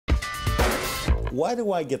Why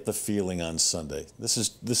do I get the feeling on Sunday? This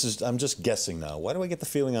is. I'm just guessing now. Why do I get the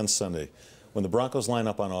feeling on Sunday, when the Broncos line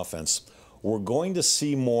up on offense, we're going to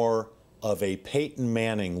see more of a Peyton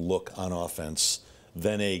Manning look on offense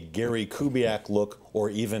than a Gary Kubiak look or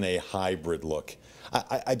even a hybrid look.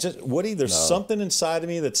 I just, Woody, there's something inside of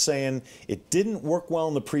me that's saying it didn't work well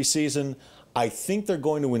in the preseason. I think they're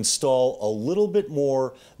going to install a little bit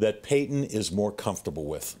more that Peyton is more comfortable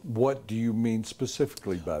with. What do you mean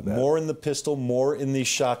specifically by that? More in the pistol, more in the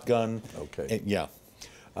shotgun. Okay. Yeah.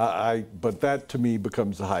 But that to me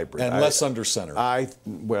becomes a hybrid. And less under center.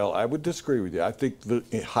 Well, I would disagree with you. I think the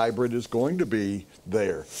hybrid is going to be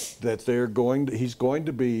there. That he's going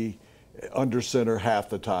to be under center half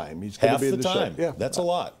the time. He's going half to be the time. Yeah, that's a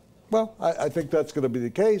lot. Well, I think that's going to be the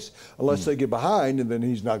case unless they get behind, and then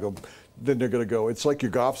he's not going. Then they're going to go. It's like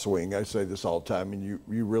your golf swing. I say this all the time, and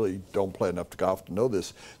you really don't play enough to golf to know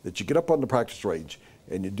this. That you get up on the practice range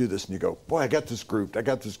and you do this, and you go, boy, I got this groove. I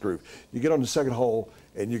got this groove. You get on the second hole,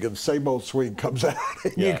 and you get the same old swing comes out,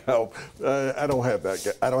 and you go, I don't have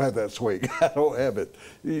that. I don't have that swing. I don't have it.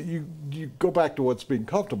 You go back to what's being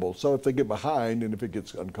comfortable. So if they get behind, and if it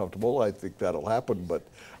gets uncomfortable, I think that'll happen. But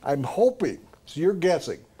I'm hoping. So you're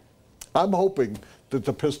guessing. I'm hoping that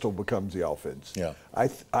the pistol becomes the offense. Yeah.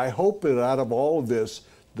 I hope that out of all of this,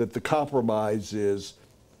 that the compromise is,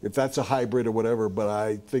 if that's a hybrid or whatever, but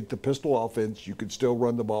I think the pistol offense, you can still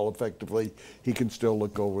run the ball effectively. He can still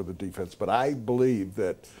look over the defense. But I believe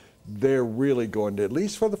that they're really going to, at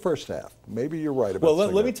least for the first half. Maybe you're right about that.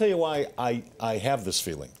 Well, let me tell you why I have this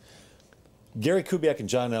feeling. Gary Kubiak and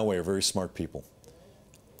John Elway are very smart people.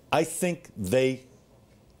 I think they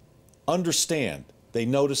understand, they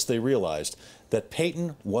noticed, they realized that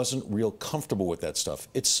Peyton wasn't real comfortable with that stuff.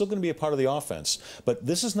 It's still going to be a part of the offense. But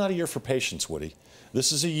this is not a year for patience, Woody.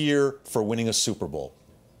 This is a year for winning a Super Bowl.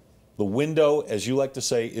 The window, as you like to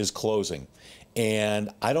say, is closing.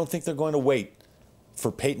 And I don't think they're going to wait for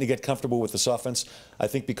Peyton to get comfortable with this offense. I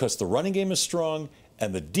think because the running game is strong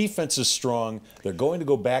and the defense is strong, they're going to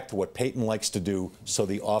go back to what Peyton likes to do, so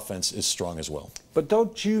the offense is strong as well. But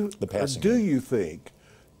don't you, or do you think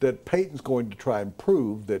that Peyton's going to try and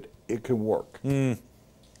prove that it can work?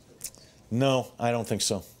 No, I don't think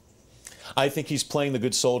so. I think he's playing the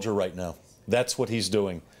good soldier right now. That's what he's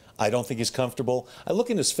doing. I don't think he's comfortable. I look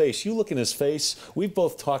in his face. You look in his face. We've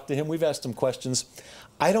both talked to him. We've asked him questions.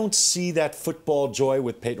 I don't see that football joy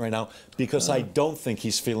with Peyton right now because I don't think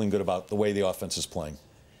he's feeling good about the way the offense is playing.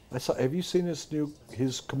 Have you seen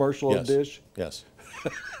his commercial on Dish? Yes.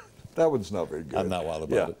 That one's not very good. I'm not wild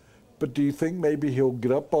about it. But do you think maybe he'll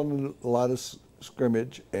get up on a lot of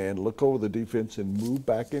scrimmage and look over the defense and move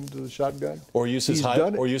back into the shotgun? Or use his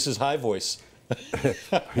high voice.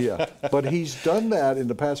 Yeah, but he's done that in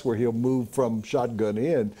the past where he'll move from shotgun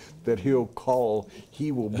in, that he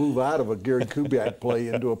will move out of a Gary Kubiak play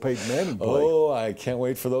into a Peyton Manning play. Oh, I can't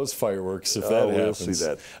wait for those fireworks if that happens. We'll see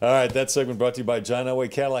that. All right, that segment brought to you by John Elway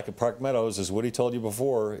Cadillac at Park Meadows. As Woody told you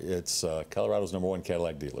before, it's Colorado's #1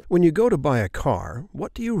 Cadillac dealer. When you go to buy a car,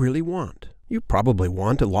 what do you really want? You probably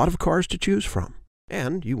want a lot of cars to choose from.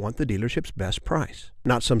 And you want the dealership's best price.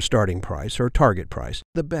 Not some starting price or target price,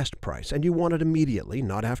 the best price. And you want it immediately,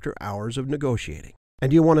 not after hours of negotiating.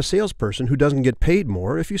 And you want a salesperson who doesn't get paid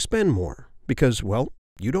more if you spend more. Because, well,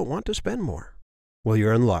 you don't want to spend more. Well,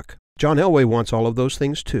 you're in luck. John Elway wants all of those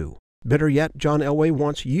things too. Better yet, John Elway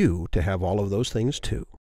wants you to have all of those things too.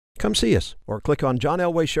 Come see us or click on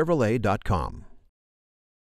johnelwaychevrolet.com.